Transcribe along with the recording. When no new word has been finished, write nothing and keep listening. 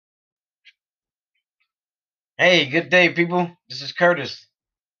Hey, good day, people. This is Curtis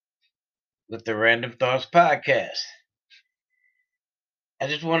with the Random Thoughts Podcast. I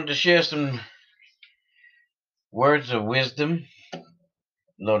just wanted to share some words of wisdom, a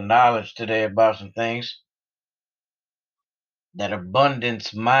little knowledge today about some things. That abundance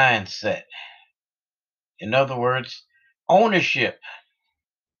mindset. In other words, ownership,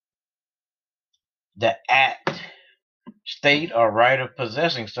 the act, state, or right of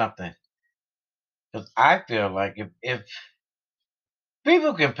possessing something. Because I feel like if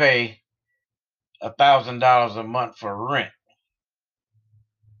people can pay $1,000 a month for rent,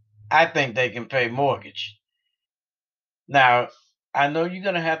 I think they can pay mortgage. Now, I know you're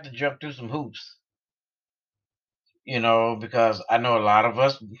gonna have to jump through some hoops, because I know a lot of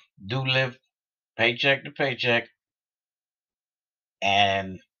us do live paycheck to paycheck,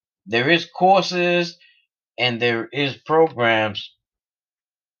 and there is courses and there is programs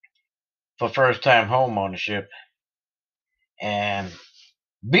for first time home ownership. And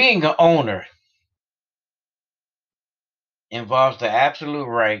being an owner involves the absolute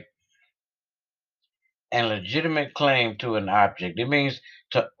right and legitimate claim to an object. It means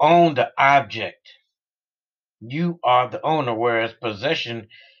to own the object. You are the owner, whereas possession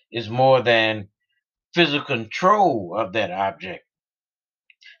is more than physical control of that object.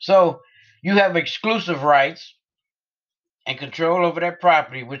 So you have exclusive rights and control over that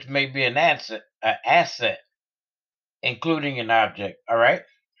property, which may be an asset, including an object. All right,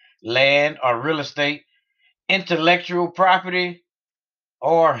 land or real estate, intellectual property,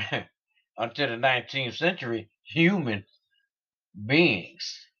 or until the 19th century, human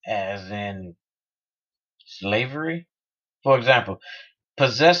beings, as in slavery. For example,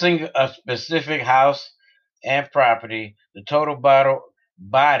 possessing a specific house and property, the total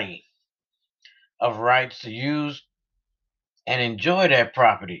body of rights to use and enjoy that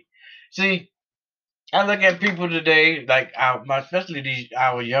property. See, I look at people today, like especially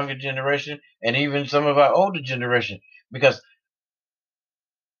our younger generation, and even some of our older generation, because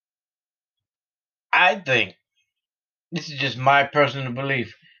I think this is just my personal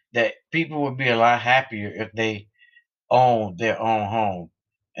belief that people would be a lot happier if they owned their own home,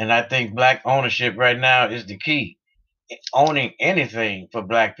 and I think black ownership right now is the key. Owning anything for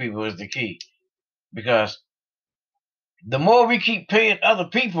black people is the key because the more we keep paying other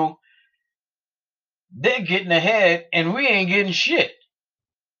people, they're getting ahead, and we ain't getting shit.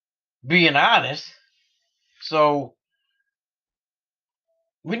 Being honest, so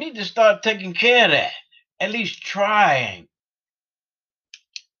we need to start taking care of that. At least trying,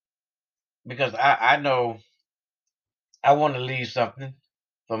 because I know I want to leave something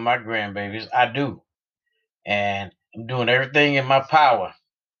for my grandbabies. I do, and I'm doing everything in my power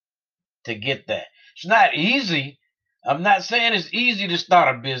to get that. It's not easy. I'm not saying it's easy to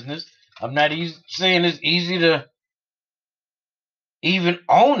start a business. I'm not saying it's easy to even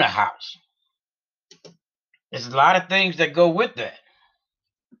own a house. There's a lot of things that go with that.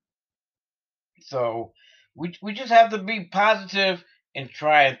 So we just have to be positive and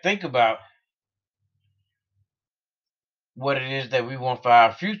try and think about what it is that we want for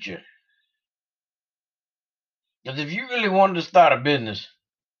our future. Because if you really wanted to start a business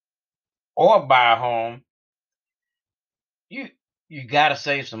or buy a home, you you gotta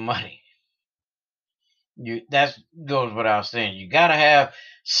save some money. That goes without saying. You gotta have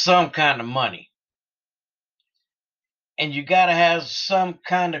some kind of money, and you gotta have some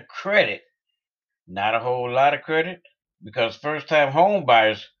kind of credit. Not a whole lot of credit, because first time home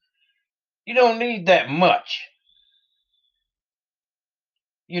buyers, you don't need that much.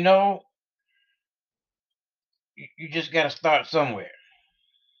 You know, you just gotta start somewhere.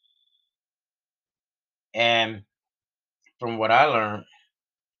 And from what I learned,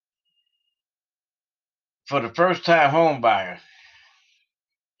 for the first time home buyer,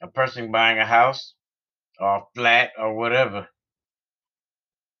 a person buying a house or a flat or whatever,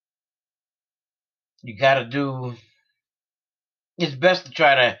 you gotta do. It's best to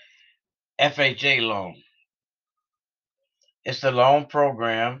try to FHA loan. It's a loan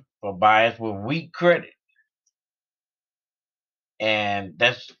program for buyers with weak credit. And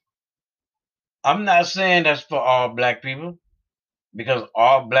I'm not saying that's for all black people, because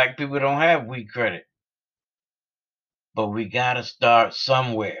all black people don't have weak credit. But we got to start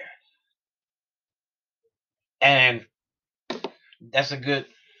somewhere. And that's a good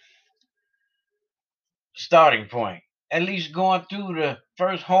starting point. At least going through the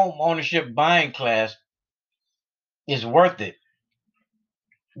first home ownership buying class is worth it,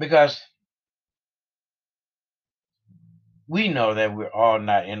 because we know that we're all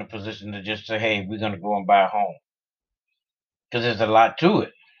not in a position to just say, hey, we're going to go and buy a home, because there's a lot to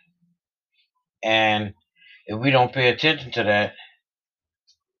it. And If we don't pay attention to that,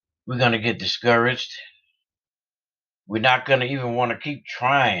 we're going to get discouraged. We're not going to even want to keep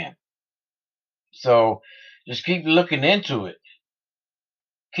trying. So just keep looking into it.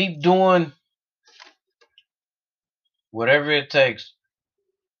 Keep doing whatever it takes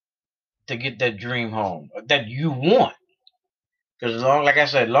to get that dream home that you want. Because like I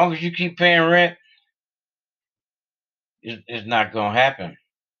said, as long as you keep paying rent, it's not going to happen.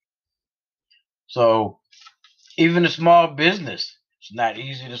 So even a small business, it's not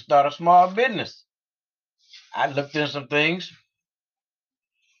easy to start a small business. I looked into some things,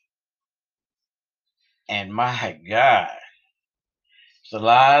 and my God, it's a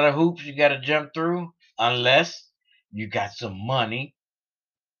lot of hoops you got to jump through unless you got some money.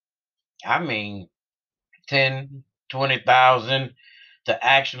 I mean, 10, 20,000 to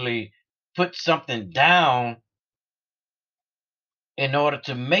actually put something down in order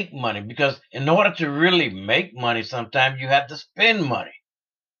to make money. Because in order to really make money, sometimes you have to spend money.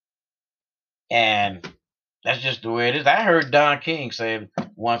 And that's just the way it is. I heard Don King say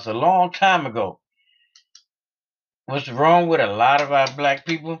once a long time ago, what's wrong with a lot of our black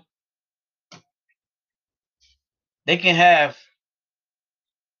people? They can have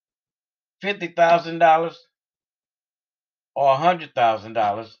 $50,000 or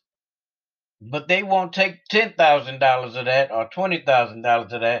 $100,000, but they won't take $10,000 of that or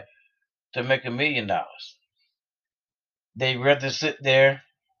 $20,000 of that to make $1,000,000. They rather sit there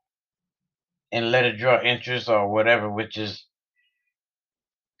and let it draw interest or whatever, which is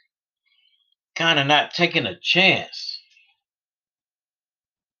kind of not taking a chance.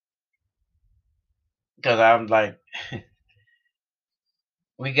 Because I'm like,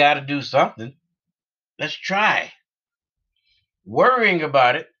 we got to do something. Let's try. Worrying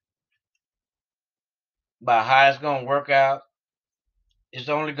about how it's going to work out, is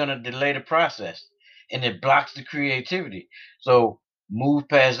only going to delay the process and it blocks the creativity. So move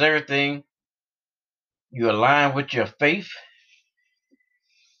past everything. You align with your faith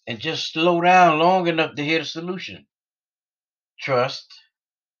and just slow down long enough to hear the solution. Trust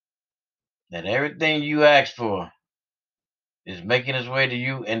that everything you ask for is making its way to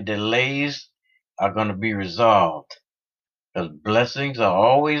you, and delays are going to be resolved because blessings are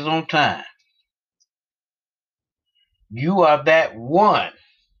always on time. You are that one.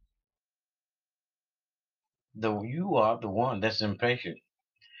 You are the one that's impatient.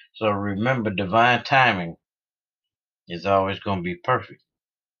 So remember, divine timing is always going to be perfect.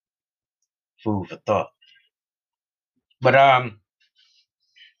 Food for thought. But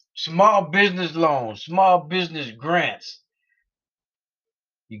small business loans, small business grants.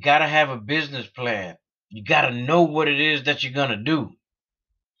 You got to have a business plan. You got to know what it is that you're going to do.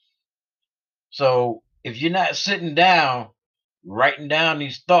 So if you're not sitting down, writing down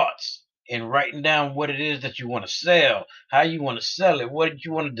these thoughts and writing down what it is that you want to sell, how you want to sell it, what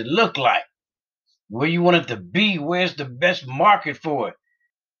you want it to look like, where you want it to be, where's the best market for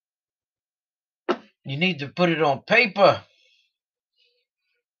it, you need to put it on paper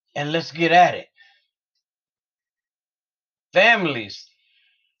and let's get at it. Families,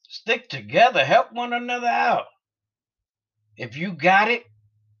 stick together, help one another out. If you got it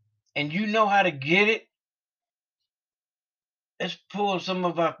and you know how to get it, let's pull some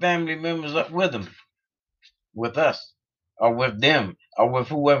of our family members up with us, or with them, or with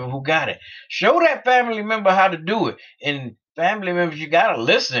whoever who got it. Show that family member how to do it. And family members, you gotta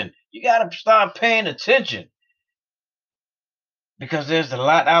listen. You gotta start paying attention because there's a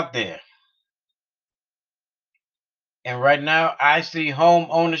lot out there. And right now, I see home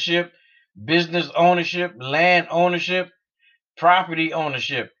ownership, business ownership, land ownership, property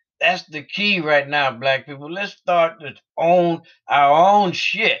ownership. That's the key right now, black people. Let's start to own our own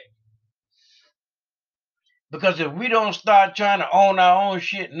shit. Because if we don't start trying to own our own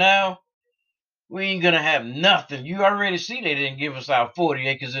shit now, we ain't gonna have nothing. You already see they didn't give us our 40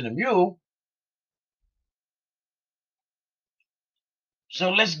 acres and a mule.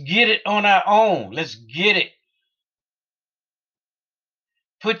 So let's get it on our own. Let's get it.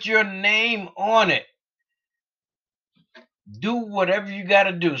 Put your name on it. Do whatever you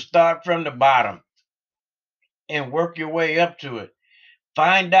gotta do. Start from the bottom and work your way up to it.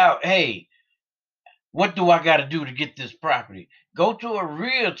 Find out, hey, what do I gotta do to get this property? Go to a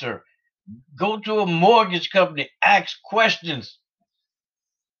realtor. Go to a mortgage company. Ask questions.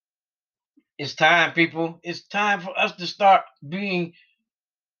 It's time, people. It's time for us to start being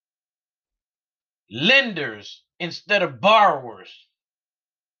lenders instead of borrowers.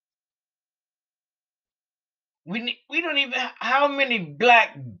 We don't even, how many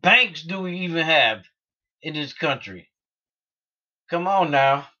black banks do we even have in this country? Come on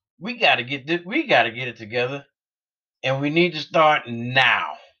now. We got to get this. We got to get it together, and we need to start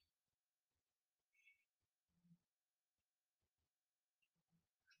now.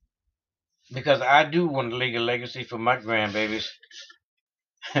 Because I do want to leave a legacy for my grandbabies.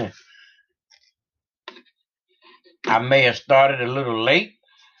 I may have started a little late,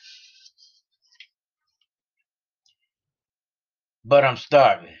 but I'm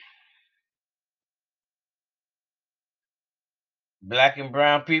starting. Black and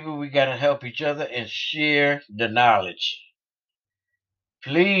brown people, we got to help each other and share the knowledge.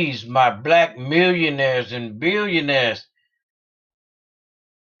 Please, my black millionaires and billionaires,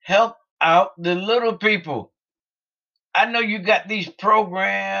 help out the little people. I know you got these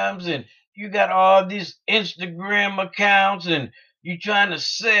programs and you got all these Instagram accounts and you trying to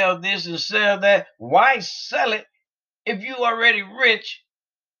sell this and sell that. Why sell it if you already rich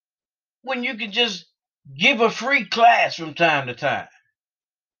when you can just give a free class from time to time?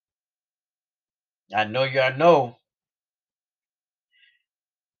 I know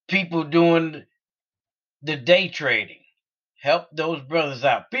people doing the day trading. Help those brothers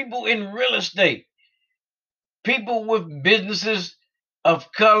out. People in real estate, people with businesses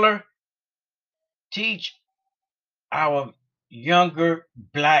of color, teach our younger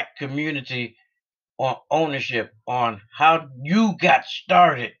black community on ownership, on how you got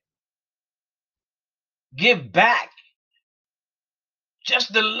started. Give back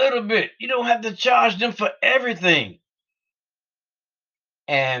just a little bit. You don't have to charge them for everything.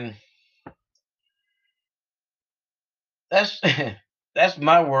 And that's that's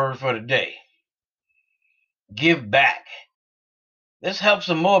my word for the day. Give back. Let's help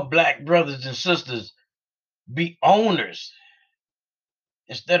some more black brothers and sisters be owners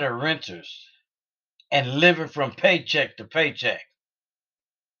instead of renters and living from paycheck to paycheck.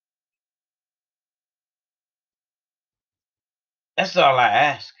 That's all I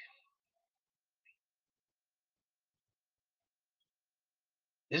ask.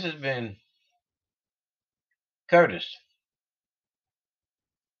 This has been Curtis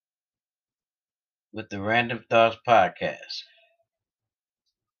with the Random Thoughts Podcast.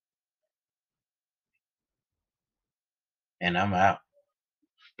 And I'm out.